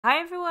Hi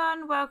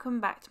everyone,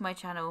 welcome back to my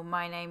channel.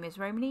 My name is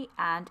Romany,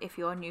 and if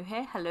you're new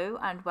here, hello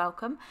and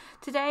welcome.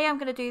 Today I'm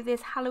going to do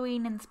this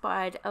Halloween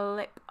inspired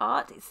lip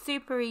art. It's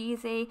super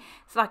easy.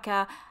 It's like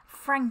a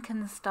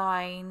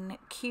Frankenstein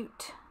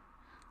cute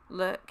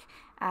look.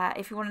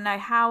 If you want to know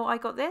how I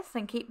got this,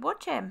 then keep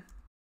watching.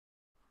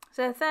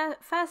 So the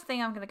first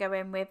thing I'm going to go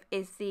in with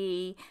is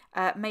the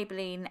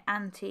Maybelline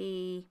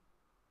Anti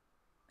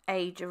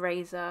Age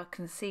Eraser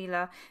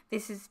Concealer.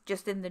 This is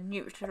just in the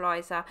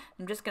neutralizer.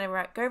 I'm just going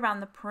to go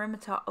around the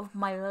perimeter of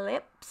my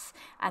lips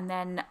and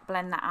then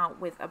blend that out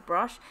with a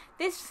brush.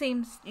 This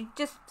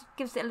just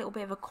gives it a little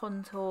bit of a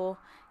contour,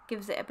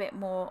 gives it a bit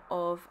more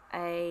of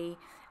a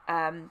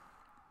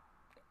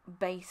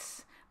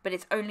base, but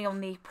it's only on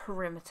the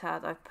perimeter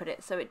that I've put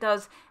it. So it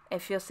does,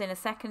 if you'll see in a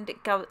second, it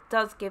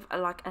does give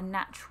like a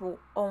natural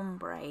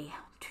ombre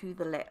to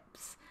the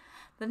lips.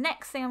 The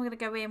next thing I'm going to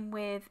go in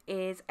with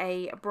is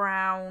a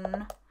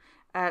brown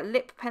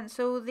lip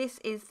pencil. This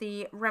is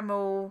the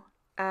Rimmel,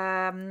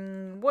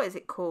 what is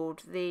it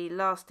called? The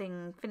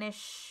Lasting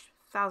Finish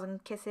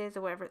 1000 Kisses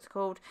or whatever it's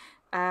called.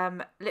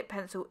 Lip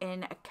pencil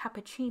in a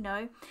Cappuccino.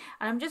 And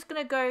I'm just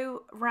going to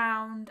go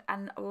round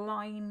and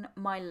line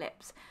my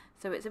lips.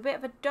 So it's a bit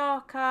of a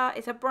darker,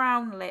 it's a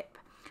brown lip.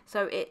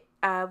 So it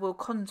will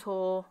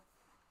contour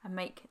and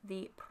make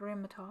the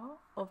perimeter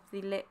of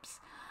the lips.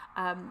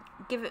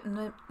 Give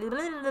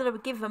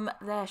them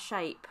their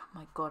shape. Oh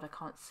my god, I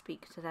can't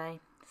speak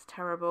today. It's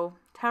terrible,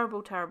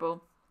 terrible,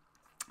 terrible.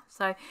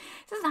 So it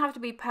doesn't have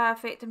to be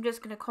perfect. I'm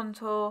just going to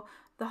contour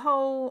the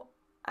whole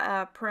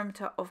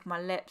perimeter of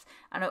my lips,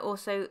 and I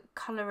also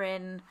colour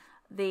in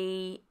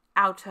the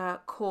outer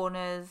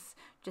corners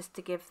just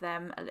to give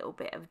them a little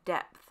bit of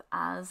depth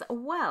as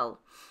well.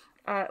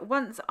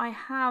 Once I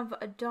have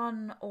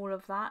done all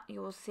of that,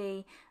 you'll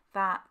see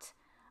that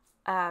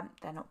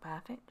they're not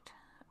perfect,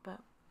 but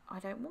I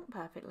don't want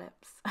perfect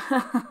lips.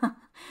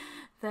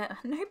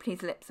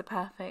 Nobody's lips are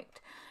perfect,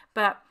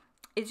 but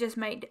it just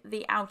made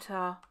the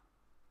outer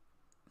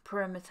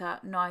perimeter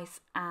nice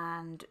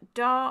and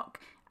dark,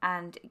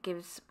 and it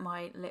gives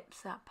my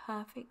lips that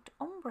perfect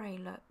ombre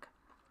look.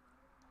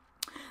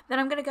 Then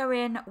I'm going to go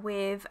in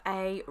with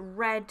a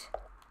red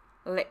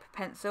lip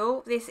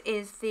pencil. This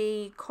is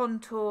the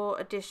Contour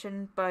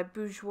Edition by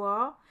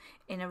Bouriois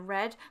in a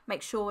red.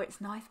 Make sure it's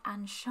nice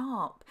and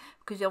sharp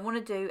because I want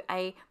to do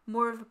a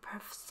more of a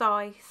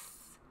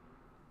precise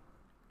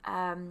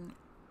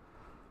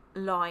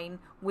line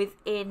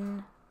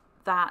within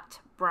that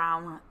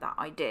brown that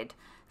I did.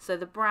 So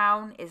the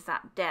brown is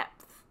that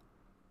depth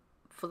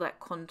for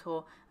that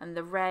contour, and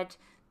the red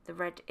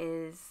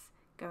is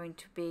going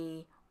to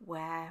be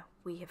where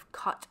we have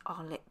cut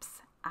our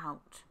lips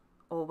out.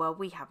 Or, well,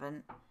 we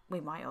haven't. We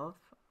might have.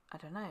 I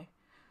don't know.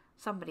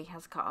 Somebody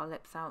has cut our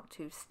lips out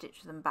to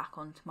stitch them back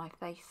onto my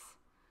face.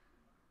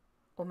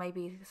 Or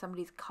maybe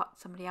somebody's cut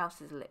somebody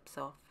else's lips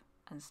off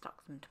and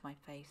stuck them to my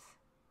face.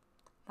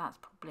 That's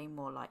probably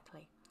more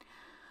likely.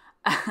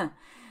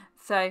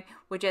 So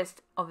we're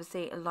just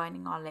obviously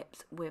aligning our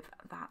lips with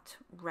that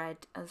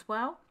red as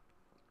well.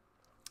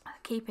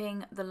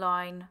 Keeping the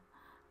line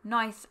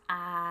nice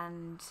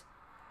and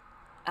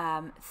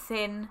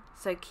thin,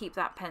 so keep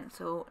that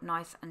pencil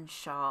nice and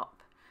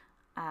sharp.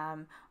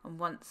 And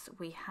once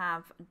we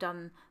have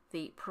done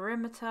the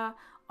perimeter,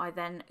 I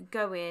then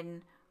go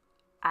in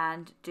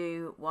and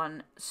do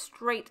one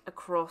straight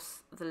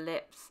across the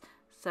lips,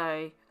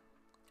 so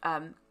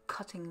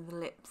cutting the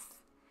lips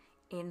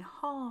in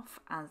half,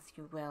 as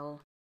you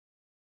will.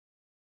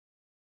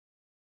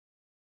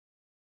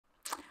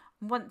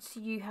 Once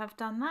you have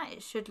done that,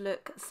 it should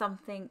look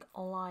something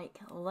like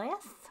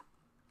this.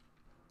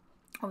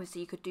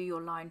 Obviously you could do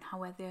your line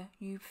however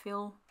you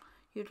feel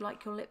you'd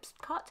like your lips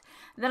cut.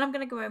 And then I'm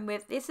going to go in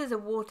with, this is a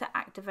water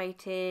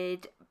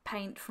activated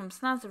paint from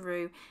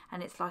Snazaroo,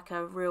 and it's like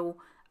a real,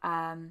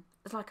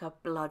 it's like a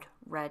blood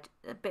red,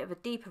 a bit of a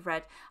deeper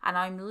red, and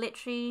I'm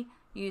literally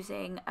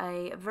using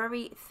a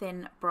very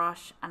thin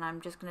brush, and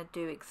I'm just going to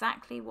do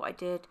exactly what I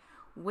did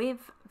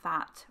with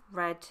that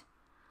red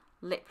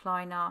lip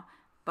liner,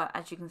 but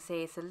as you can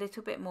see it's a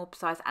little bit more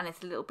precise and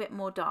it's a little bit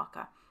more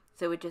darker.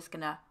 So we're just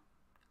going to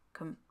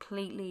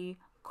completely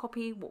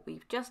copy what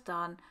we've just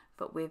done,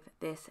 but with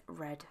this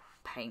red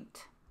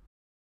paint.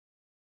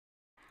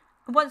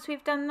 And once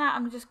we've done that,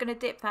 I'm just going to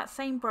dip that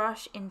same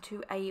brush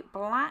into a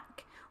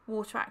black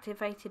water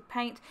activated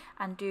paint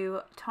and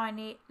do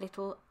tiny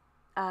little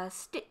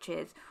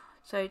stitches.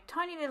 So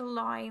tiny little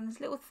lines,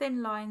 little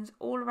thin lines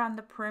all around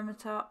the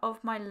perimeter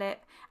of my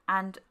lip,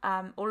 and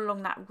all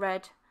along that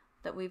red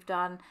that we've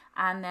done,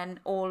 and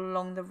then all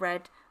along the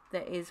red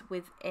that is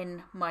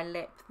within my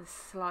lip, the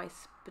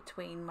slice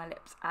between my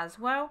lips as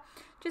well.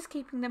 Just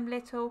keeping them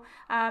little.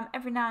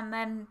 Every now and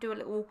then do a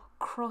little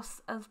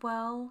cross as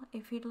well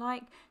if you'd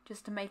like,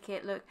 just to make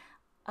it look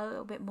a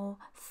little bit more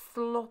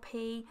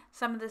sloppy.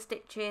 Some of the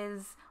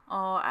stitches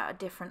are at a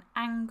different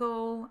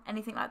angle,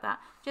 anything like that,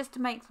 just to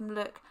make them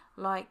look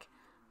like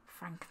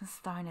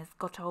Frankenstein has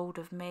got hold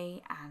of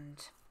me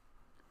and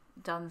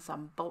done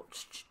some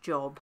botched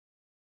job.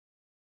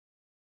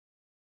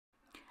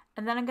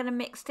 And then I'm going to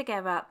mix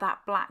together that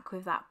black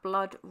with that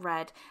blood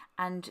red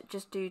and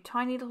just do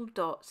tiny little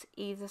dots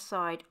either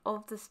side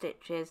of the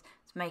stitches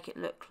to make it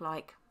look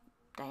like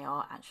they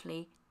are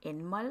actually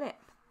in my lip.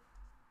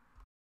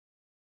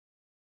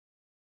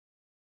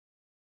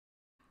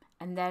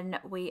 And then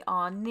we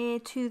are near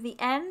to the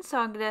end, so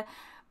I'm going to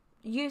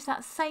use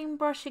that same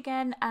brush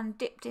again and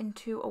dipped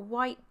into a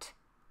white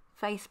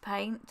face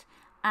paint,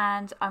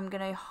 and I'm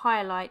going to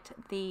highlight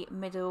the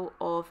middle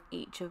of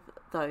each of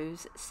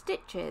those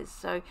stitches.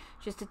 So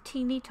just a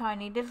teeny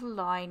tiny little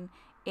line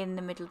in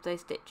the middle of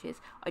those stitches.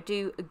 I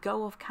do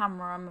go off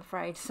camera, I'm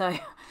afraid, so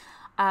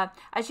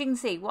as you can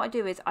see, what I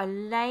do is I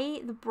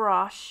lay the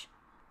brush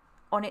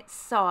on its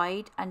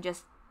side and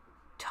just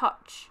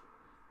touch.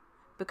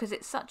 Because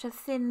it's such a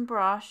thin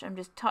brush, I'm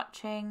just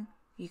touching,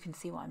 you can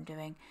see what I'm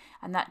doing,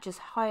 and that just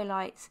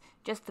highlights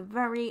just the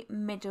very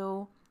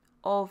middle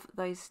of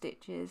those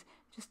stitches,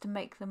 just to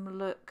make them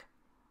look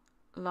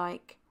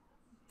like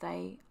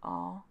they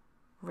are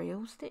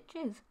real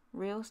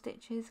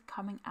stitches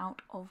coming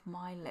out of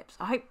my lips.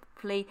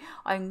 Hopefully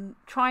I'm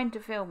trying to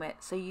film it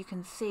so you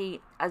can see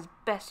as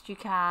best you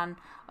can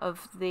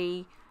of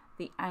the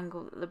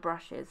angle that the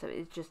brush is. So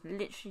it's just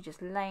literally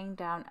just laying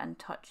down and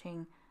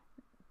touching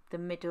the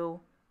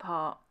middle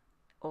part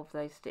of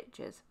those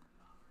stitches.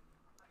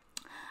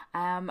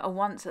 And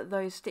once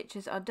those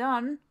stitches are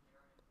done,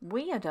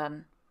 we are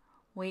done.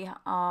 We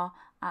are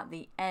at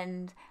the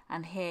end,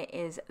 and here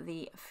is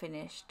the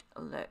finished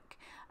look.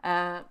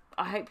 I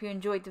hope you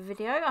enjoyed the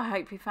video. I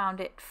hope you found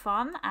it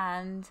fun,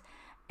 and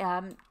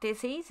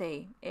it's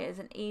easy. It is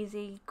an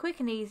easy, quick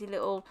and easy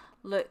little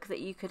look that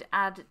you could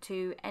add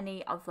to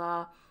any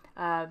other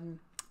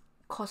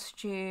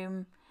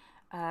costume,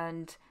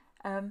 and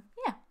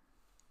yeah.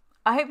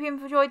 I hope you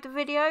enjoyed the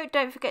video.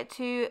 Don't forget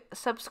to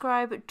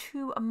subscribe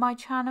to my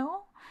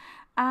channel,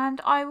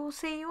 and I will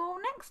see you all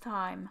next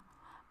time.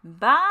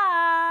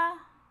 Bye!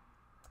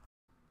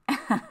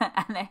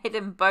 And a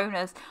hidden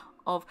bonus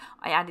of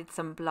I added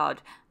some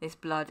blood. This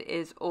blood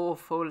is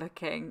awful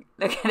looking.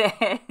 Look at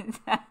it.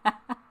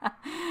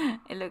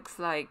 It looks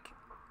like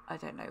I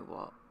don't know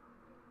what.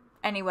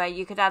 Anyway,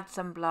 you could add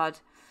some blood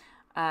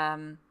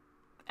and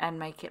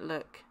make it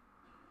look,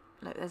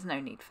 there's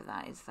no need for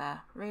that, is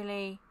there?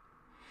 Really?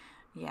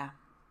 Yeah.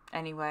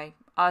 Anyway,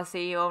 I'll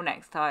see you all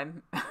next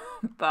time.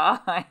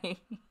 Bye.